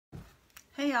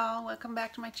Hey y'all, welcome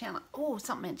back to my channel. Oh,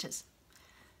 something inches.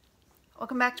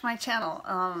 Welcome back to my channel.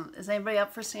 Is anybody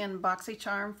up for seeing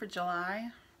Boxycharm for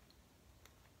July?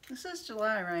 This is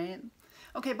July, right?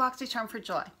 Okay, Boxycharm for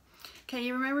July. Okay,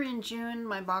 you remember in June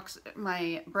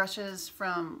my brushes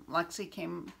from Lexi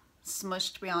came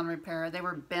smushed beyond repair. They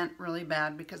were bent really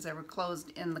bad because they were closed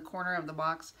in the corner of the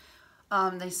box.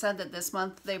 They said that this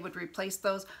month they would replace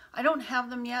those. I don't have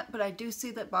them yet, but I do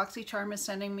see that Boxycharm is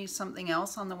sending me something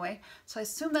else on the way. So I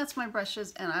assume that's my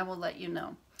brushes and I will let you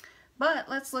know. But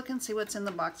let's look and see what's in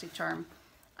the Boxycharm.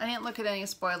 I didn't look at any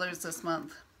spoilers this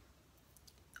month,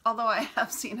 although I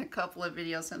have seen a couple of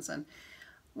videos since then.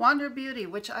 Wander Beauty,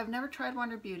 which I've never tried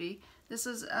Wander Beauty. This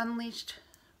is Unleashed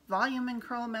Volume and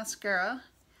Curl Mascara.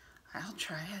 I'll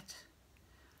try it.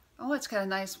 Oh, it's got a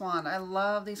nice wand. I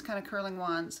love these kind of curling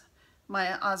wands.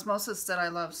 My Osmosis that I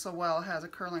love so well has a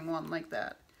curling wand like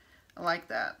that. I like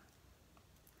that.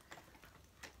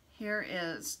 Here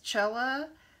is Cella.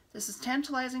 This is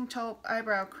Tantalizing Taupe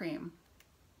Eyebrow Cream.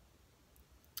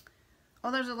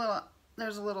 Oh, there's a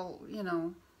little, you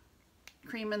know,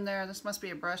 cream in there. This must be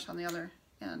a brush on the other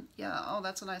end. Yeah, oh,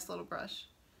 that's a nice little brush.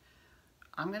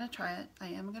 I'm going to try it. I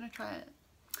am going to try it.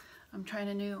 I'm trying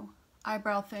a new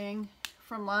eyebrow thing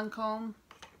from Lancome.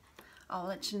 I'll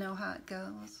let you know how it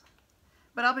goes.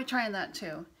 But I'll be trying that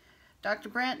too. Dr.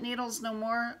 Brandt Needles No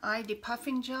More Eye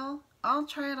Depuffing Gel. I'll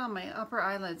try it on my upper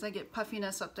eyelids. I get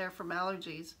puffiness up there from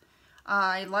allergies.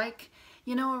 I like,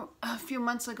 you know, a few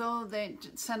months ago they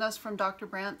sent us from Dr.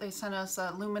 Brandt, they sent us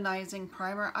a luminizing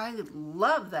primer. I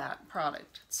love that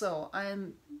product. So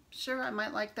I'm sure I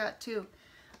might like that too.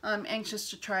 I'm anxious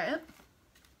to try it.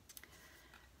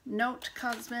 Note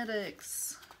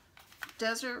Cosmetics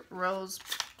Desert Rose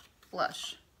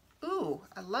Blush. Ooh,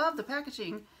 I love the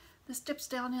packaging. This dips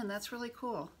down in. That's really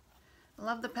cool. I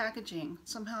love the packaging.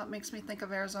 Somehow it makes me think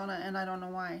of Arizona, and I don't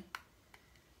know why.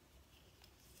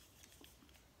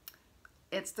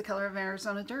 It's the color of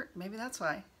Arizona dirt. Maybe that's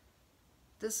why.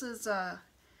 This is a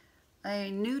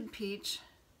nude peach.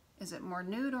 Is it more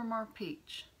nude or more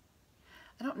peach?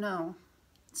 I don't know.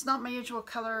 It's not my usual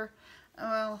color.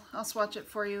 Well, I'll swatch it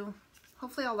for you.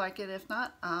 Hopefully I'll like it. If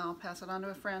not, I'll pass it on to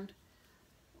a friend.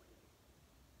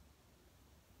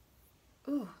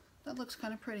 Ooh, that looks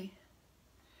kind of pretty.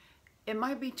 It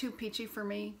might be too peachy for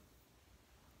me.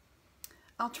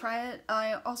 I'll try it.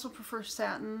 I also prefer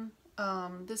satin.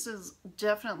 This is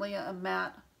definitely a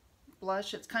matte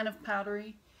blush. It's kind of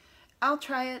powdery. I'll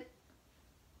try it.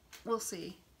 We'll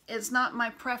see. It's not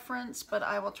my preference, but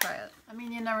I will try it. I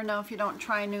mean, you never know if you don't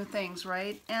try new things,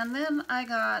 right? And then I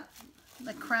got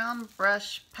the Crown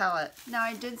Brush Palette. Now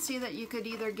I did see that you could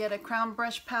either get a Crown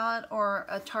Brush Palette or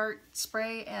a Tarte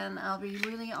spray, and I'll be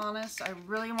really honest, I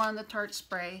really wanted the Tarte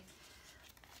spray.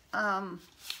 At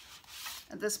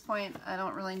this point I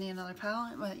don't really need another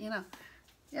palette, but you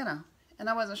know, and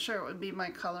I wasn't sure it would be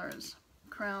my colors.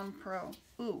 Crown Pro.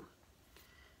 Ooh,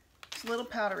 it's a little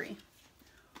powdery.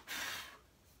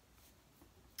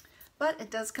 But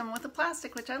it does come with a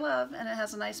plastic, which I love, and it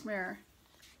has a nice mirror.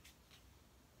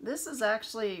 This is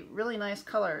actually really nice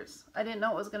colors. I didn't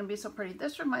know it was going to be so pretty.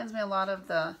 This reminds me a lot of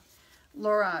the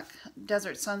Lorac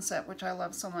Desert Sunset, which I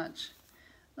love so much.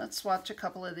 Let's swatch a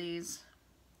couple of these.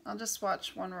 I'll just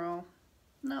swatch one row.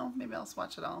 No, maybe I'll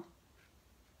swatch it all.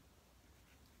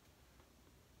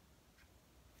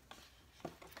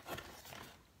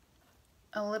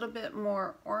 A little bit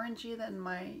more orangey than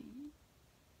my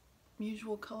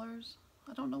usual colors.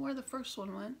 I don't know where the first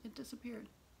one went. It disappeared.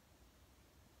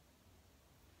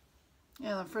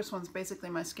 Yeah, the first one's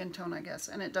basically my skin tone, I guess,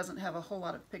 and it doesn't have a whole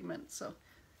lot of pigment, so.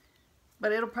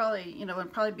 But it'll probably, you know, it'll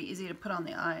probably be easy to put on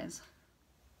the eyes.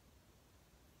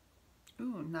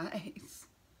 Ooh, nice.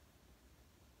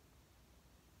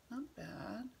 Not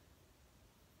bad.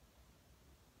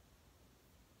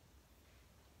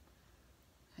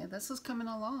 Hey, this is coming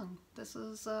along. This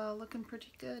is looking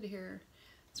pretty good here.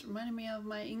 It's reminding me of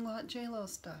my Inglot JLo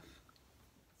stuff.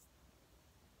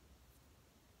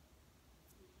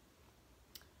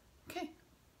 Okay,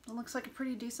 it looks like a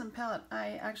pretty decent palette.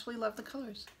 I actually love the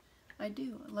colors. I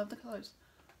do. I love the colors.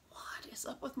 What is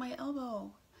up with my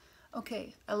elbow?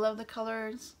 Okay, I love the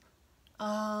colors.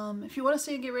 If you want to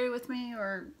see it, get ready with me,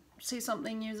 or see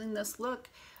something using this look,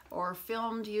 or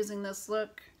filmed using this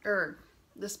look, or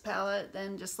this palette,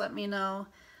 then just let me know.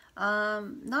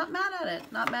 Not mad at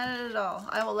it. Not mad at it at all.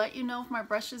 I will let you know if my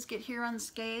brushes get here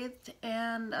unscathed,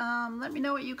 and let me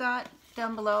know what you got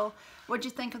down below. What'd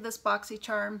you think of this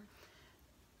Boxycharm?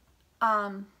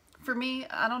 For me,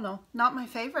 I don't know, not my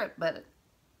favorite, but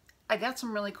I got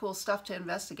some really cool stuff to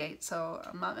investigate, so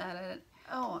I'm not mad at it.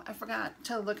 Oh, I forgot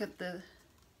to look at the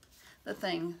the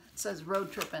thing. It says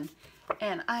road tripping.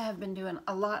 And I have been doing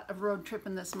a lot of road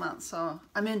tripping this month, so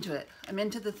I'm into it. I'm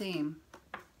into the theme.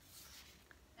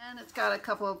 And it's got a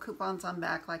couple of coupons on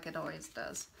back like it always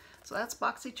does. So that's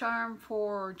Boxycharm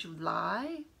for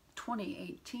July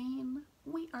 2018.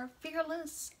 We are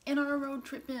fearless in our road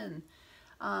tripping.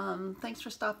 Thanks for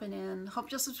stopping in.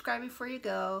 Hope you'll subscribe before you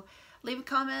go. Leave a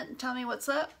comment and tell me what's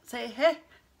up. Say hey.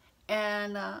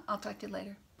 And I'll talk to you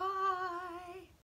later.